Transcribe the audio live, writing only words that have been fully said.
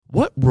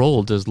What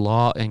role does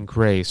law and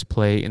grace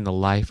play in the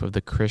life of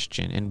the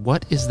Christian, and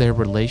what is their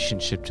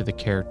relationship to the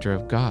character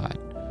of God?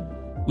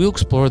 We'll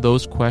explore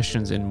those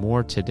questions and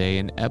more today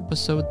in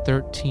episode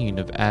 13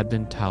 of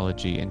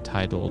Adventology,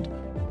 entitled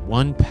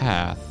One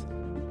Path,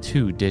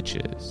 Two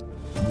Ditches.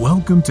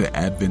 Welcome to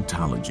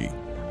Adventology,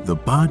 the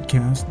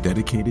podcast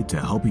dedicated to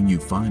helping you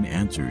find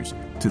answers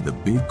to the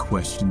big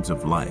questions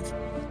of life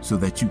so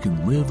that you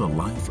can live a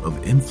life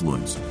of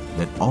influence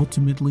that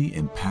ultimately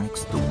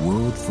impacts the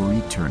world for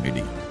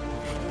eternity.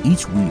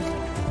 Each week,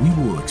 we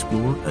will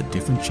explore a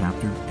different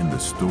chapter in the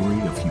story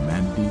of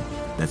humanity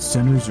that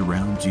centers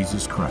around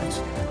Jesus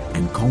Christ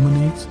and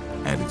culminates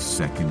at his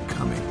second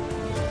coming.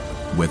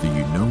 Whether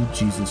you know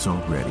Jesus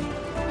already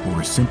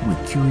or are simply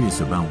curious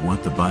about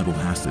what the Bible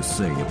has to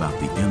say about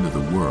the end of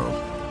the world,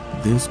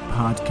 this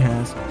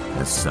podcast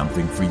has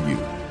something for you.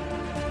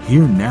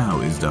 Here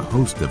now is the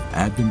host of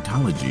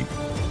Adventology,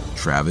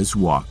 Travis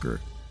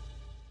Walker.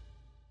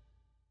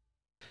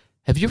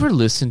 Have you ever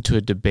listened to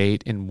a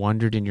debate and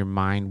wondered in your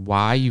mind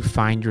why you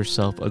find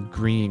yourself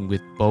agreeing with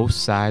both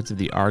sides of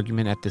the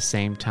argument at the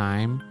same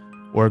time,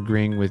 or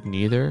agreeing with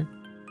neither?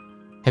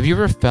 Have you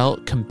ever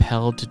felt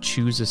compelled to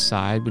choose a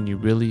side when you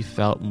really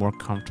felt more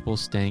comfortable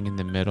staying in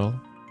the middle?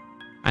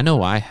 I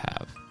know I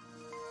have.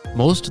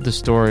 Most of the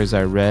stories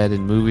I read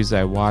and movies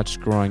I watched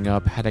growing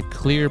up had a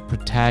clear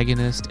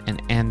protagonist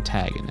and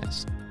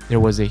antagonist. There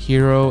was a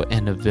hero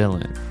and a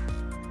villain.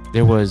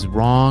 There was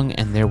wrong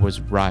and there was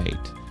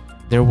right.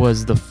 There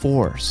was the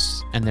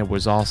Force, and there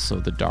was also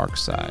the dark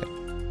side.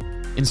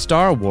 In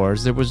Star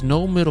Wars, there was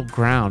no middle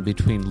ground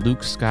between Luke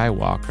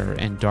Skywalker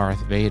and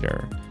Darth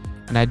Vader,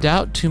 and I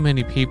doubt too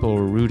many people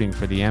were rooting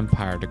for the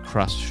Empire to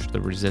crush the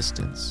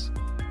Resistance.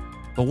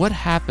 But what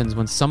happens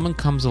when someone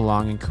comes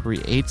along and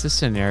creates a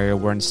scenario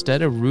where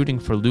instead of rooting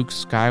for Luke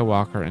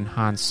Skywalker and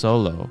Han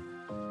Solo,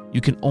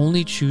 you can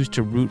only choose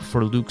to root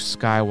for Luke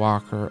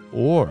Skywalker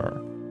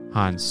or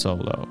Han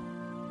Solo?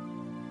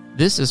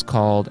 This is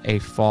called a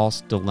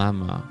false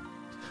dilemma.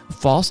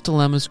 False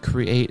dilemmas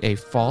create a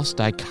false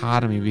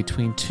dichotomy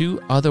between two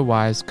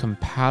otherwise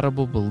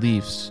compatible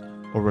beliefs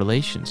or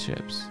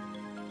relationships.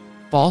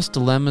 False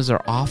dilemmas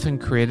are often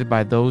created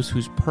by those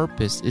whose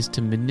purpose is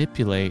to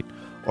manipulate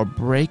or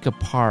break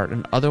apart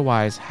an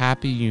otherwise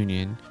happy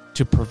union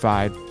to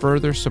provide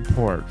further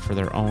support for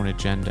their own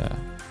agenda.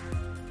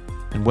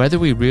 And whether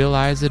we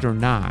realize it or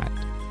not,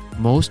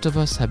 most of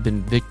us have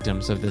been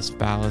victims of this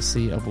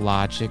fallacy of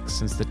logic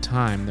since the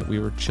time that we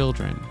were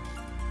children.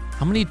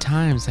 How many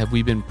times have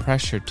we been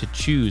pressured to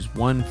choose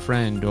one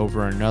friend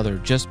over another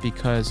just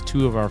because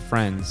two of our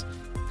friends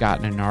got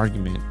in an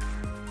argument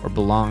or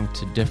belonged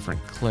to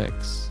different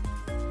cliques?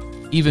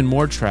 Even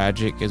more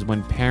tragic is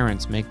when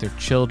parents make their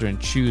children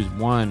choose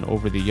one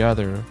over the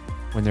other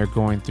when they're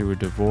going through a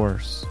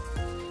divorce.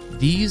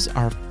 These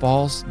are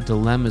false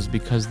dilemmas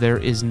because there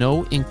is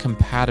no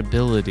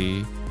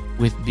incompatibility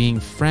with being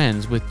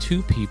friends with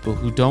two people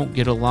who don't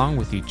get along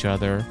with each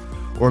other,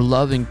 or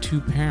loving two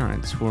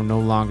parents who are no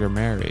longer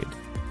married.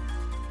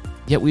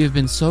 Yet we have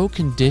been so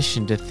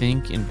conditioned to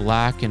think in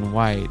black and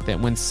white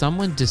that when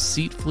someone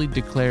deceitfully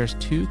declares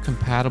two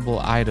compatible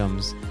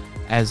items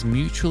as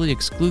mutually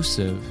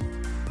exclusive,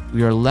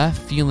 we are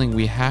left feeling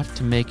we have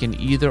to make an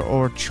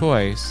either-or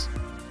choice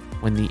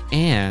when the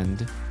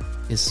and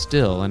is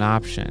still an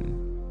option.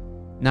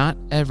 Not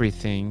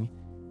everything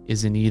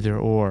is an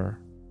either-or.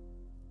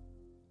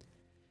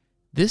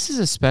 This is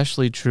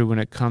especially true when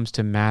it comes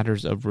to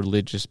matters of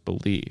religious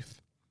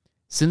belief.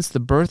 Since the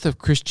birth of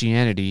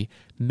Christianity,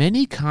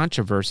 many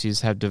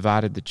controversies have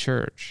divided the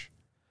church.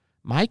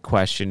 My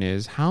question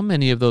is, how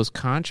many of those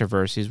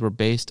controversies were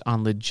based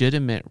on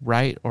legitimate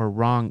right or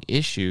wrong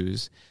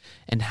issues,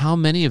 and how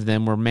many of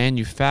them were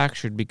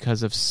manufactured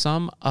because of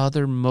some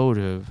other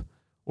motive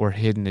or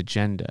hidden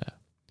agenda?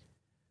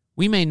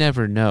 We may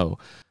never know,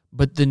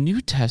 but the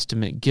New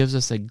Testament gives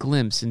us a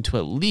glimpse into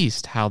at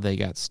least how they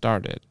got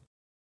started.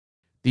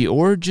 The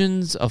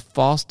origins of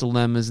false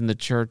dilemmas in the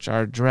church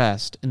are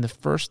addressed in the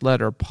first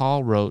letter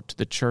Paul wrote to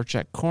the church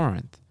at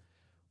Corinth,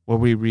 where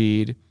we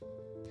read,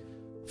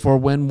 "For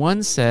when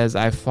one says,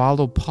 'I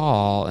follow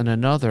Paul,' and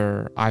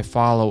another, 'I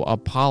follow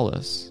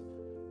Apollos,'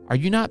 are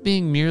you not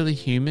being merely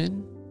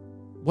human?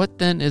 What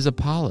then is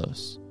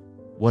Apollos?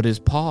 What is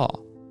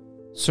Paul?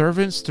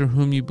 Servants through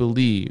whom you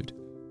believed,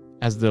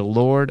 as the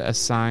Lord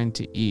assigned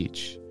to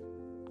each.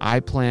 I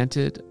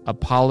planted,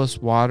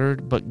 Apollos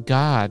watered, but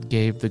God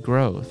gave the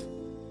growth.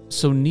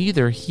 So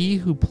neither he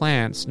who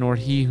plants nor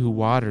he who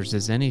waters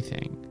is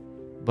anything,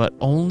 but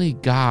only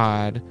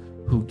God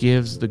who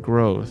gives the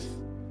growth.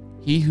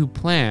 He who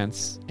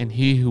plants and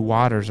he who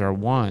waters are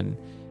one,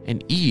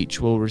 and each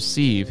will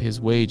receive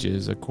his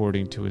wages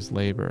according to his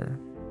labor."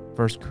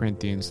 1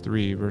 Corinthians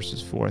 3,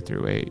 verses 4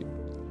 through 8.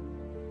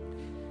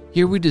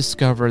 Here we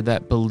discover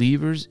that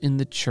believers in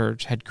the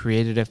church had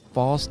created a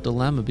false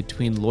dilemma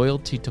between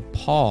loyalty to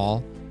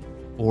Paul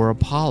or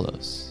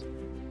Apollos.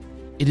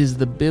 It is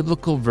the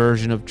biblical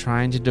version of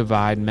trying to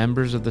divide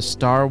members of the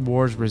Star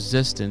Wars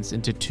resistance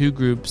into two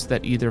groups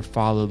that either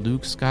follow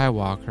Luke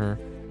Skywalker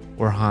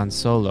or Han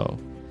Solo.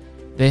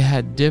 They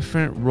had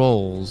different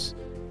roles,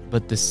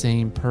 but the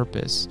same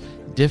purpose,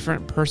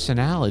 different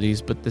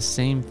personalities, but the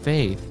same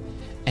faith.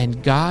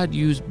 And God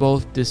used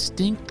both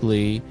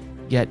distinctly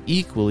yet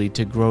equally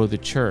to grow the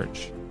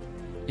church.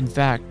 In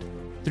fact,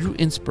 through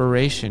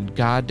inspiration,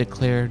 God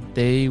declared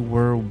they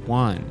were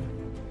one.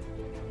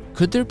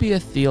 Could there be a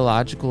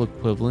theological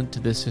equivalent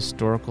to this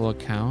historical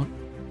account?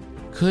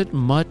 Could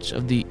much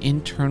of the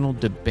internal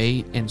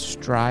debate and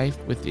strife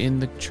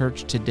within the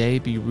church today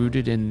be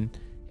rooted in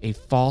a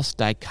false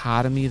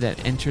dichotomy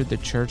that entered the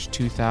church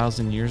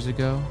 2,000 years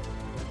ago?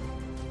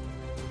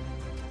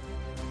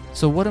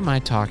 So what am I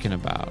talking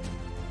about?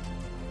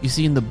 You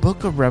see, in the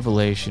book of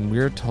Revelation, we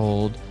are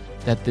told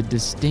that the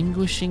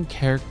distinguishing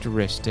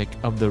characteristic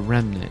of the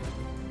remnant,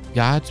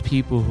 God's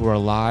people who are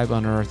alive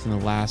on earth in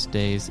the last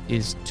days,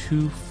 is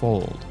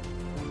twofold.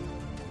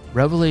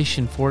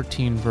 Revelation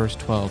 14 verse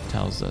 12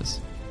 tells us,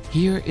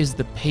 "Here is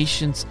the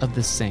patience of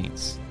the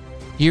saints.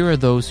 Here are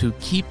those who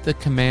keep the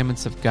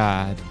commandments of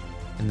God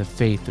and the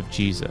faith of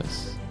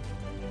Jesus."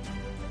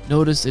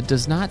 Notice it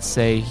does not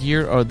say,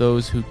 "Here are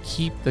those who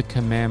keep the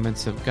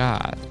commandments of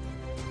God,"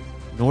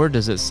 nor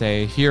does it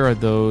say, "Here are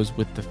those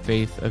with the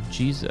faith of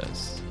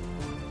Jesus."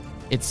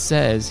 It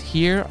says,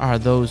 "Here are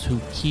those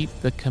who keep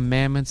the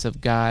commandments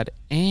of God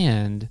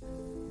and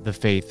the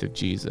faith of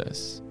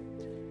Jesus."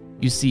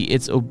 You see,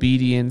 it's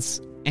obedience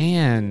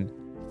and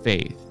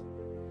faith.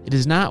 It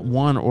is not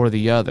one or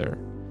the other.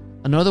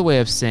 Another way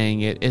of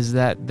saying it is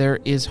that there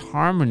is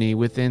harmony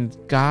within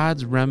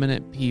God's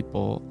remnant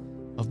people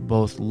of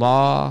both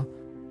law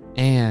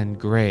and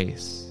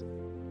grace.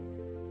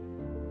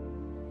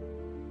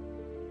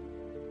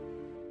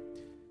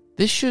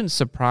 This shouldn't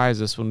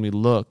surprise us when we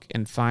look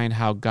and find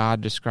how God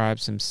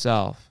describes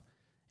himself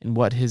and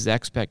what his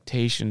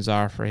expectations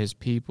are for his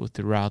people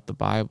throughout the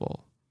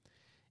Bible.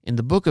 In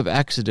the book of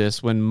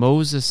Exodus, when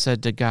Moses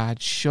said to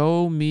God,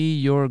 "Show me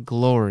your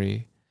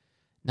glory,"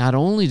 not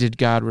only did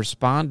God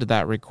respond to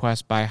that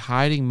request by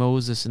hiding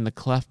Moses in the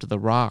cleft of the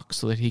rock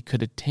so that he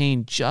could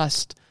attain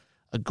just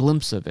a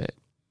glimpse of it,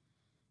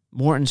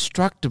 more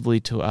instructively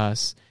to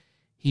us,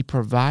 he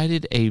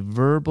provided a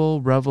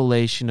verbal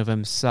revelation of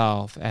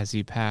himself as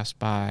he passed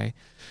by.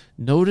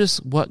 Notice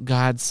what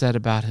God said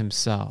about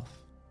himself.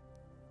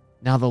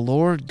 "Now the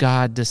Lord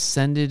God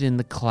descended in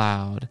the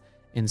cloud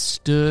and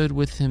stood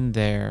with him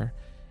there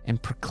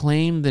and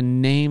proclaimed the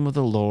name of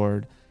the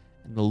Lord.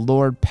 And the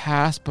Lord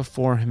passed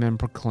before him and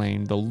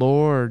proclaimed, the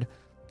Lord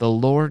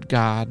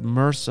God,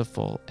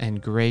 merciful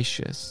and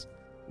gracious,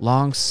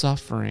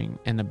 long-suffering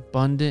and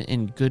abundant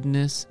in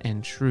goodness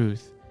and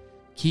truth,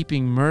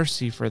 keeping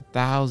mercy for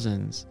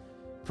thousands,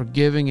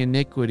 forgiving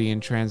iniquity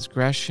and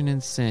transgression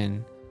and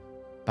sin,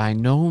 by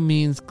no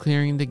means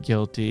clearing the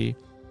guilty,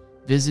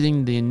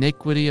 visiting the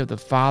iniquity of the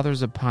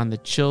fathers upon the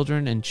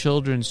children and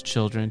children's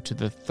children to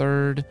the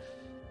third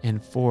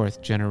and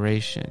fourth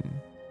generation."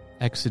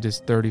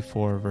 Exodus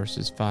 34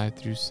 verses 5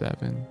 through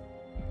 7.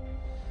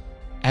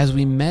 As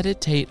we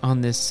meditate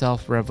on this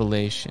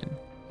self-revelation,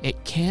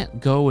 it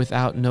can't go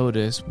without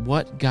notice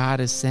what God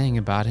is saying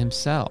about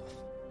himself.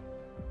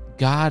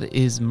 God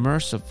is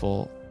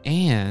merciful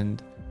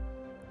and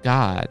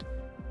God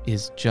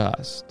is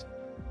just.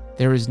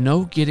 There is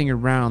no getting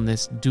around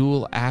this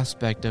dual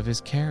aspect of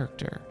his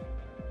character.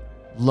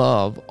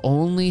 Love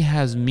only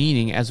has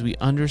meaning as we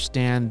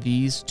understand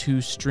these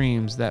two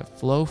streams that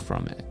flow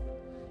from it.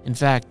 In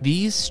fact,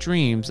 these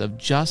streams of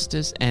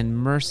justice and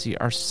mercy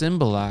are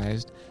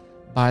symbolized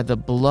by the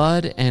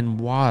blood and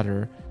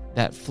water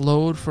that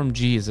flowed from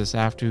Jesus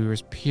after he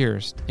was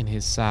pierced in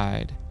his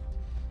side.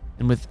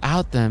 And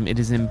without them, it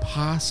is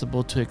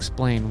impossible to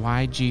explain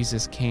why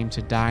Jesus came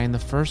to die in the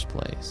first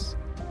place.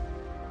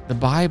 The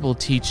Bible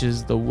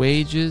teaches the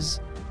wages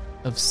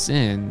of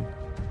sin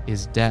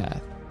is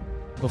death.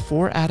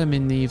 Before Adam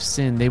and Eve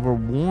sinned, they were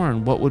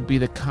warned what would be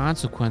the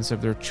consequence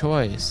of their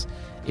choice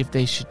if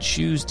they should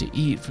choose to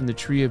eat from the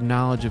tree of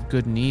knowledge of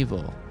good and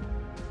evil,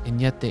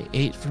 and yet they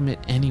ate from it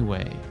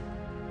anyway.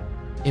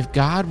 If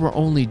God were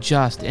only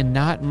just and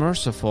not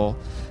merciful,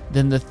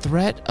 then the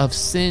threat of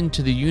sin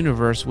to the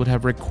universe would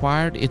have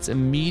required its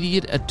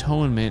immediate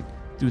atonement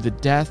through the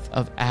death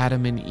of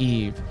Adam and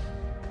Eve.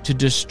 To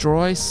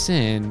destroy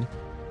sin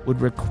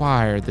would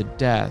require the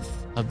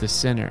death of the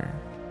sinner.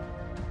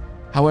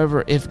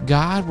 However, if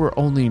God were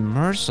only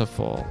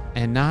merciful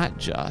and not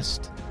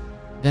just,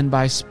 then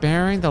by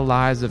sparing the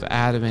lives of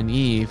Adam and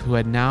Eve, who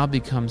had now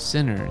become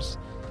sinners,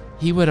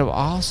 he would have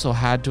also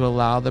had to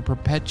allow the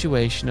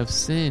perpetuation of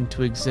sin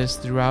to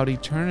exist throughout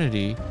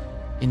eternity,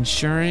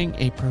 ensuring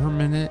a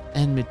permanent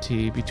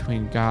enmity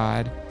between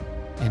God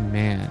and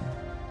man.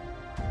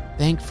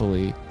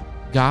 Thankfully,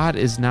 God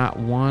is not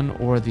one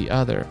or the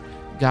other.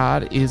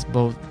 God is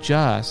both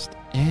just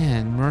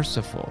and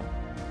merciful.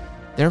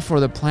 Therefore,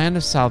 the plan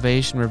of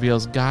salvation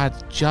reveals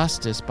God's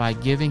justice by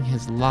giving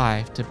his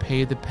life to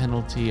pay the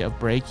penalty of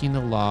breaking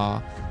the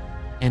law,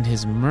 and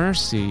his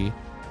mercy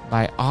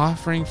by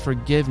offering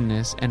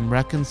forgiveness and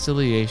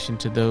reconciliation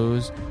to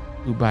those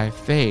who by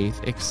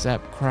faith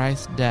accept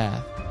Christ's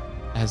death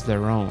as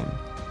their own.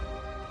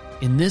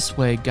 In this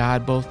way,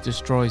 God both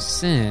destroys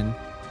sin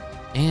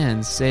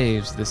and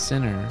saves the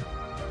sinner.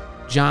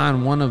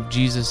 John, one of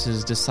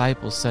Jesus'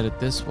 disciples, said it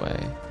this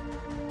way: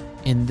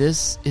 "And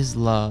this is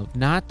love,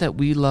 not that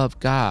we love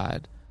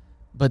God,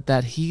 but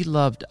that he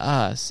loved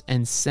us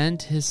and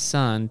sent his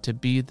Son to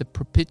be the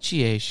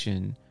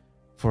propitiation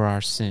for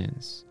our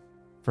sins."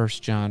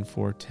 1 John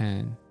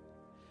 4:10.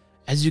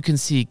 As you can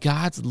see,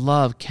 God's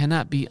love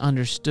cannot be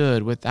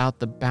understood without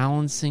the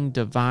balancing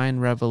divine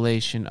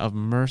revelation of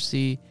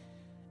mercy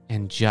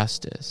and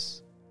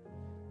justice.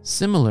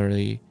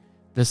 Similarly,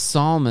 the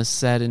psalmist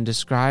said in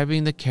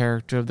describing the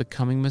character of the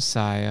coming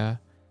Messiah,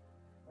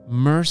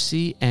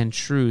 "Mercy and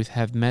truth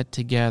have met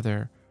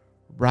together,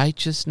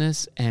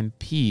 righteousness and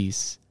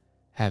peace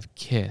have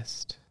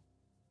kissed."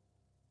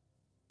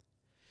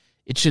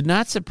 It should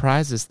not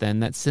surprise us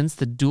then that since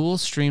the dual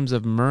streams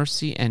of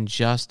mercy and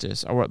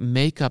justice are what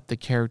make up the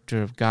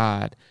character of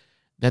God,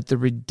 that the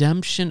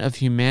redemption of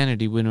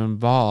humanity would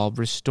involve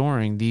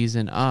restoring these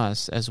in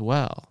us as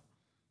well.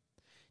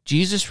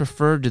 Jesus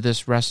referred to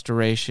this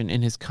restoration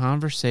in his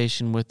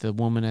conversation with the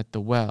woman at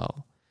the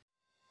well.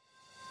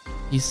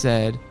 He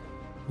said,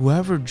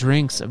 "Whoever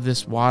drinks of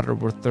this water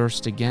will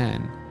thirst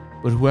again,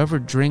 but whoever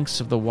drinks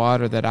of the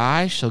water that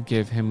I shall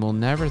give him will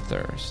never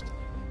thirst.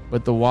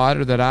 But the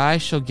water that I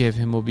shall give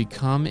him will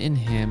become in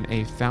him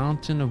a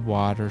fountain of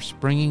water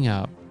springing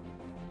up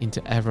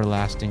into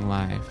everlasting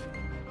life."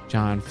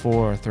 John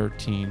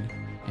 4:13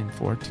 and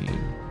 14.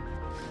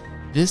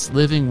 This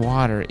living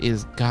water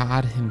is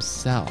God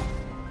himself.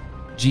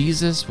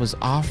 Jesus was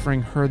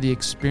offering her the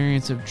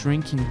experience of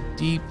drinking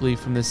deeply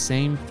from the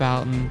same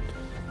fountain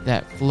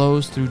that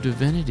flows through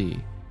divinity.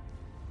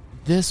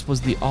 This was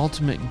the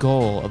ultimate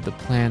goal of the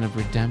plan of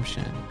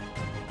redemption.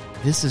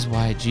 This is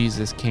why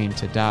Jesus came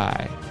to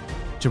die,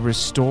 to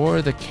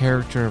restore the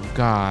character of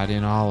God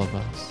in all of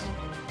us.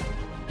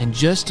 And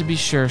just to be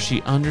sure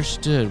she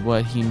understood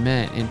what he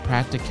meant in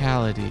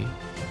practicality,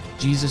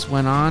 Jesus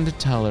went on to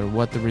tell her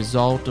what the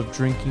result of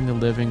drinking the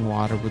living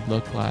water would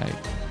look like.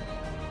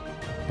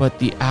 "But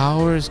the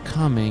hour is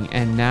coming,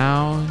 and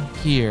now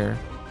here,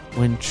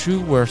 when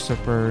true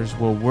worshipers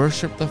will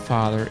worship the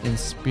Father in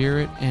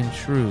spirit and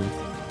truth,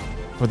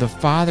 for the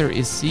Father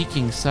is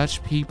seeking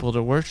such people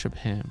to worship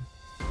him.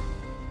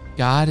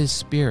 God is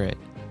spirit,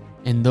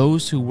 and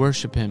those who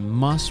worship him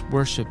must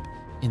worship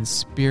in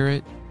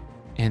spirit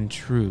and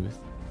truth."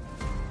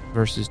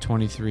 Verses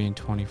 23 and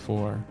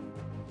 24.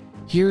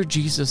 Here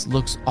Jesus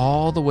looks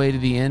all the way to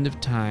the end of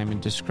time and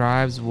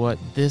describes what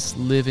this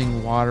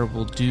living water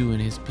will do in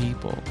his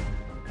people,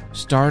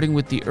 starting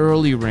with the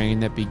early rain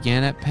that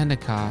began at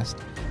Pentecost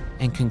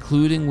and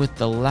concluding with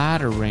the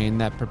latter rain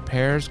that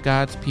prepares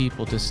God's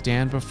people to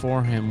stand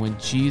before him when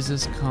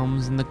Jesus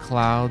comes in the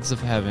clouds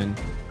of heaven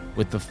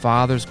with the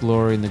Father's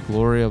glory and the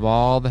glory of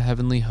all the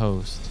heavenly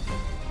host.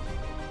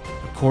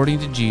 According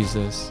to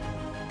Jesus,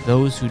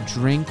 those who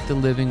drink the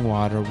living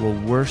water will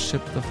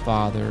worship the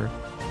Father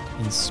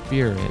in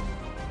spirit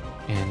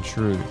and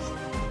truth.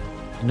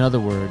 In other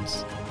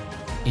words,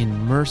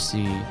 in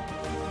mercy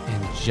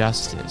and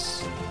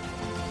justice,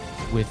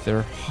 with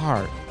their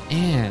heart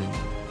and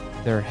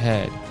their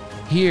head.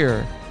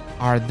 Here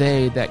are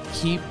they that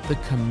keep the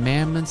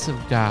commandments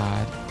of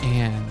God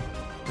and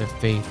the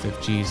faith of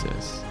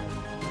Jesus.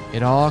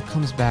 It all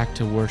comes back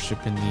to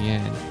worship in the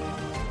end.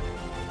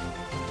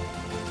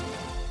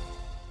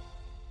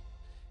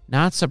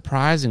 Not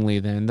surprisingly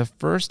then, the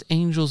first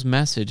angel's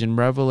message in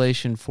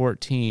Revelation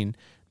 14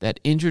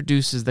 that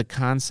introduces the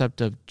concept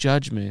of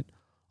judgment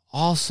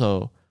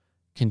also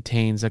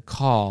contains a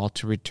call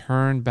to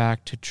return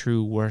back to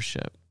true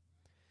worship.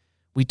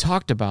 We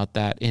talked about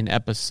that in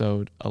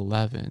episode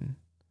 11.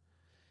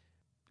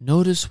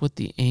 Notice what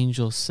the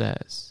angel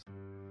says.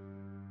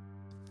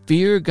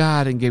 "Fear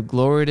God and give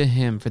glory to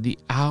him, for the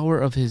hour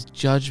of his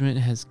judgment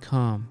has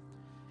come,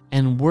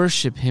 and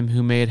worship him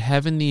who made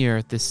heaven, the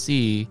earth, the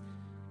sea,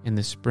 and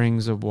the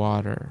springs of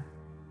water."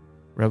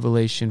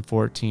 Revelation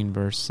 14,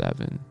 verse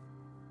 7.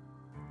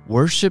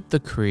 Worship the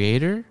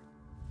Creator?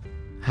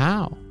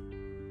 How?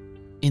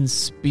 In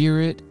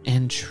spirit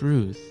and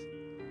truth.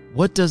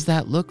 What does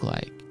that look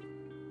like?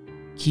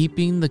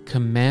 Keeping the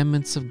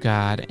commandments of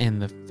God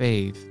and the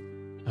faith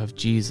of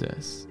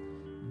Jesus.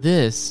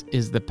 This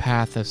is the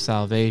path of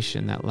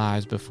salvation that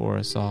lies before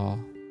us all.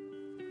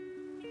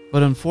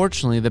 But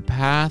unfortunately, the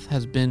path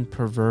has been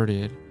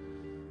perverted.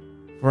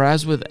 For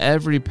as with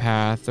every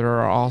path, there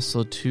are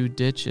also two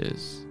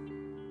ditches,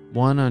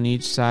 one on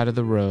each side of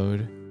the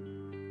road.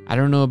 I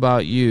don't know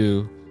about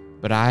you,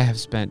 but I have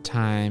spent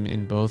time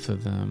in both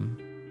of them.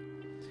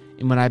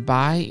 And when I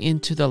buy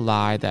into the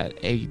lie that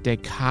a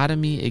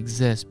dichotomy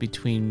exists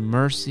between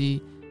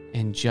mercy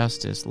and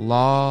justice,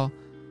 law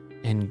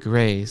and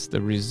grace,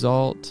 the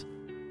result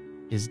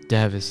is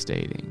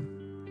devastating.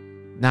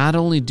 Not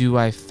only do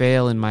I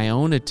fail in my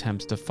own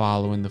attempts to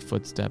follow in the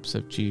footsteps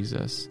of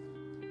Jesus,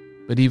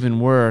 but even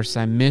worse,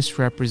 I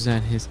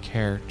misrepresent his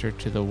character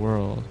to the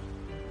world.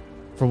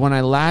 For when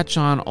I latch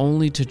on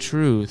only to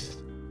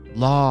truth,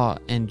 law,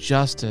 and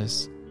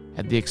justice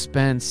at the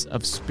expense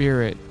of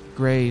spirit,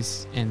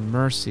 grace, and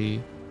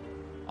mercy,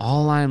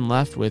 all I am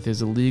left with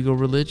is a legal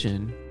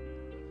religion,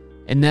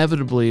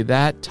 Inevitably,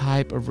 that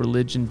type of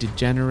religion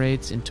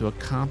degenerates into a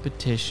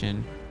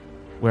competition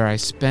where I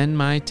spend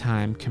my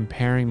time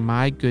comparing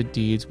my good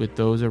deeds with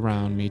those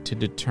around me to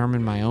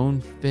determine my own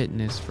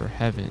fitness for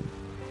heaven.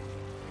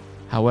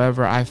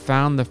 However, I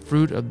found the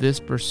fruit of this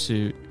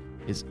pursuit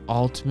is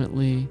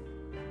ultimately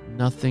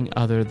nothing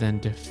other than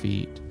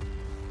defeat.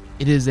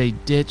 It is a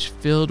ditch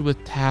filled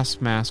with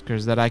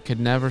taskmasters that I could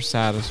never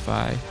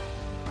satisfy,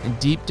 and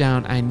deep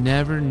down I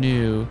never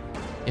knew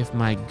if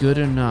my good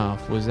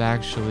enough was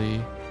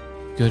actually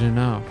good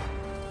enough.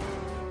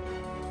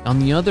 On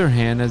the other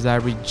hand, as I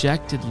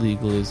rejected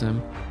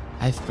legalism,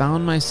 I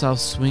found myself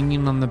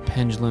swinging on the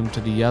pendulum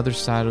to the other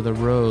side of the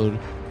road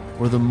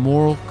where the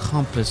moral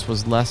compass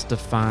was less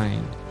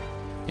defined.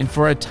 And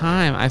for a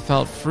time, I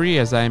felt free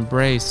as I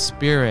embraced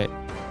spirit,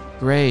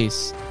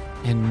 grace,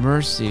 and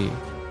mercy,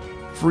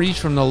 free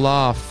from the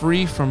law,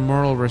 free from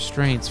moral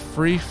restraints,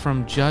 free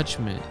from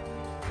judgment.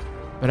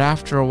 But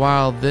after a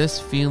while, this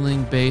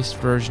feeling-based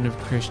version of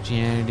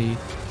Christianity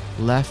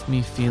left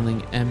me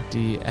feeling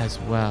empty as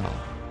well.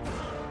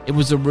 It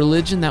was a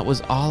religion that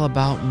was all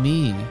about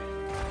me,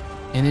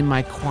 and in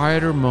my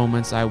quieter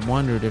moments, I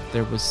wondered if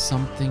there was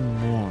something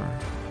more.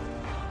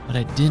 But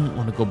I didn't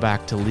want to go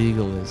back to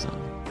legalism.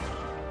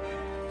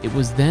 It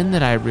was then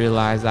that I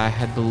realized I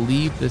had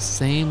believed the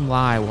same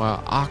lie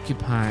while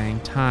occupying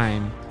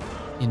time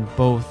in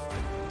both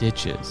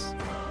ditches.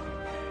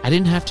 I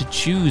didn't have to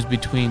choose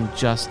between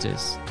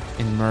justice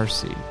and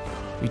mercy,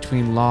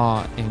 between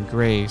law and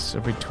grace, or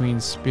between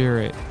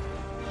spirit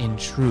and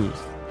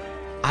truth.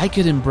 I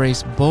could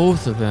embrace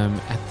both of them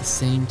at the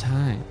same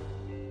time.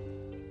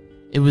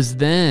 It was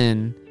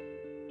then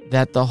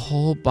that the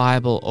whole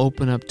Bible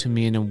opened up to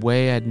me in a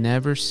way I'd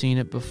never seen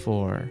it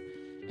before,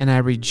 and I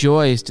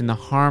rejoiced in the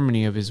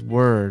harmony of His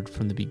Word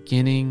from the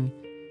beginning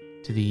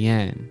to the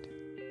end.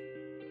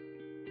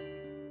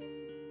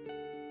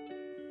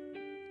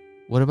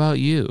 What about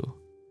you?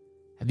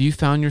 Have you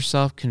found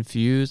yourself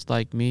confused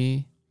like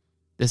me?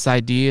 This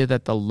idea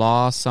that the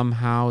law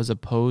somehow is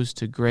opposed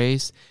to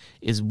grace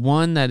is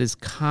one that is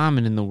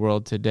common in the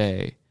world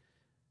today,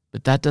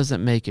 but that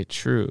doesn't make it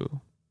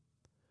true.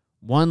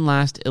 One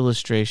last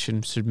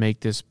illustration should make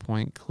this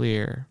point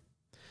clear.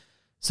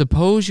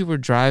 Suppose you were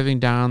driving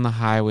down the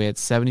highway at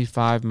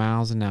 75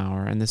 miles an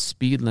hour and the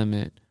speed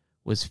limit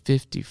was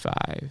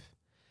 55.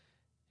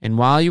 And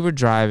while you were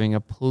driving,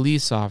 a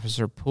police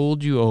officer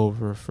pulled you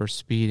over for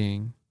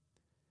speeding.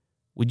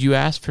 Would you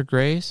ask for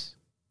grace?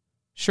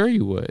 Sure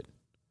you would.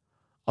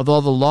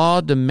 Although the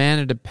law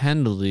demanded a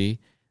penalty,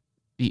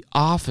 the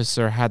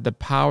officer had the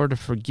power to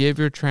forgive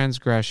your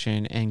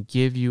transgression and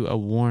give you a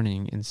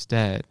warning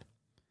instead.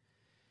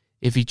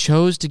 If he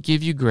chose to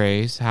give you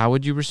grace, how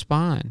would you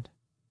respond?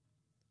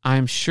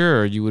 I'm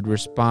sure you would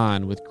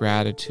respond with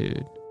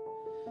gratitude.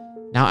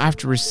 Now,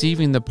 after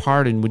receiving the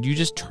pardon, would you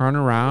just turn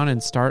around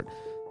and start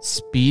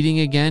speeding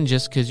again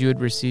just because you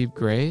had received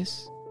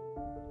grace?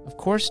 Of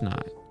course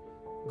not.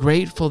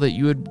 Grateful that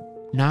you had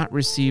not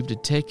received a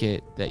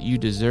ticket that you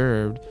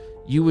deserved,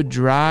 you would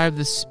drive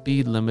the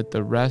speed limit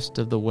the rest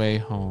of the way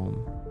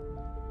home.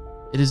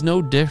 It is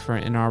no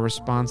different in our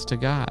response to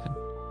God.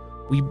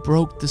 We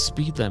broke the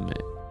speed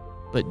limit,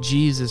 but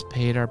Jesus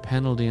paid our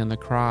penalty on the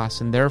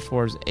cross and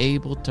therefore is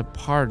able to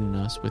pardon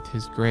us with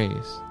His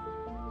grace.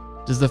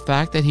 Does the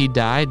fact that He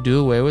died do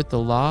away with the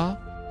law?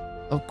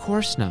 Of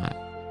course not.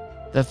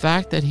 The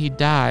fact that He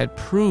died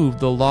proved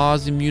the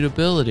law's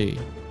immutability.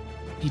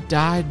 He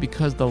died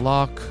because the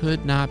law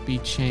could not be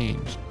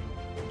changed.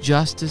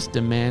 Justice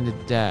demanded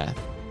death,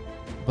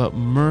 but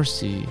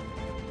mercy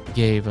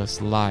gave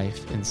us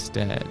life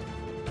instead.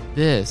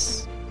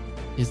 This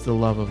is the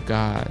love of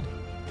God.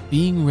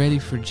 Being ready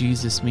for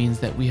Jesus means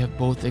that we have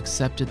both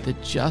accepted the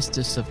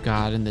justice of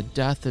God and the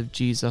death of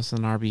Jesus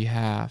on our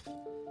behalf,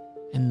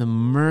 and the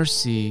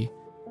mercy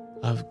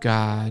of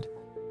God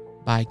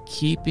by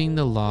keeping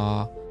the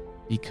law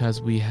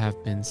because we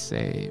have been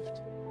saved.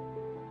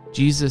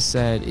 Jesus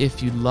said,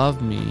 "If you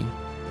love me,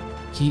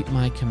 keep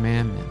my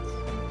commandments."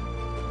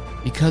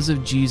 Because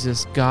of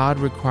Jesus, God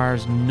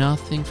requires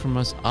nothing from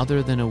us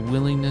other than a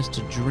willingness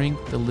to drink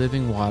the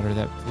living water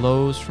that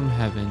flows from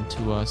heaven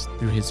to us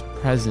through His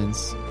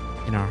presence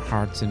in our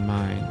hearts and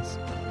minds.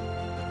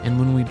 And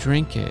when we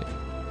drink it,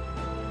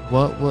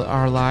 what will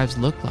our lives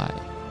look like?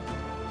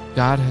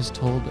 God has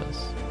told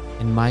us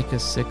in Micah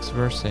 6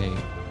 verse 8,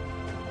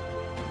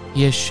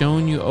 "He has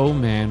shown you, O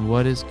man,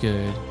 what is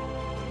good,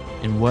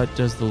 and what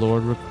does the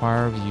Lord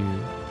require of you,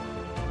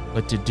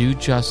 but to do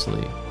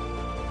justly,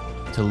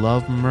 to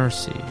love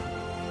mercy,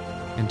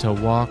 and to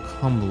walk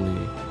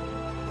humbly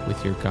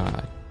with your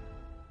God."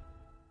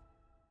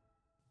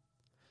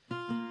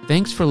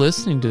 Thanks for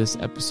listening to this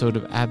episode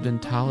of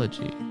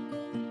Adventology.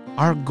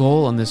 Our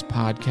goal on this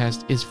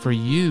podcast is for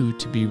you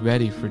to be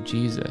ready for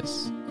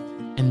Jesus.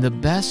 And the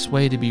best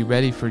way to be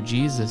ready for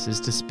Jesus is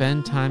to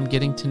spend time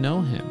getting to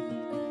know Him.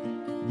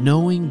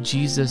 Knowing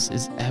Jesus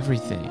is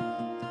everything.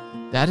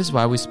 That is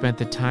why we spent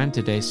the time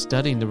today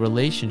studying the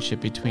relationship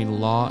between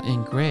law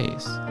and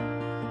grace.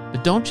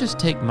 But don't just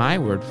take my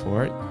word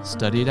for it,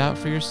 study it out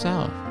for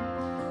yourself.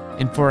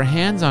 And for a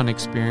hands-on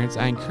experience,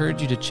 I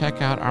encourage you to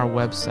check out our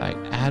website,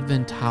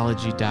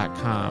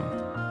 adventology.com,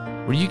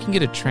 where you can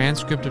get a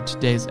transcript of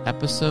today's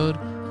episode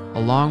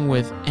along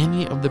with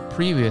any of the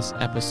previous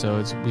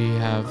episodes we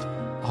have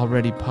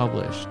already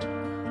published.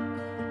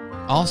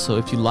 Also,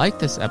 if you like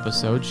this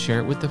episode,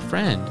 share it with a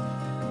friend.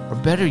 Or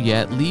better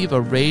yet, leave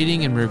a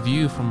rating and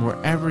review from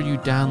wherever you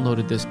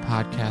downloaded this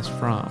podcast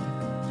from.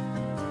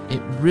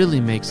 It really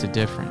makes a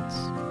difference.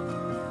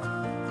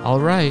 All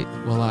right,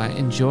 well, I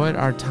enjoyed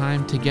our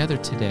time together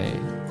today,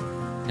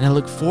 and I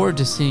look forward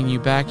to seeing you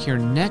back here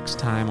next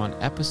time on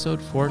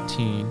episode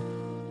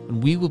 14,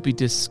 when we will be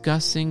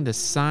discussing the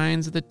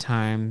signs of the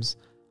times,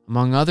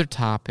 among other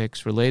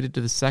topics related to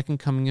the second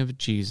coming of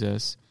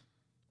Jesus,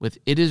 with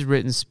It Is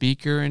Written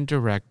speaker and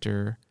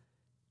director,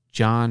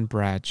 John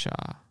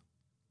Bradshaw.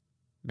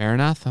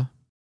 Maranatha.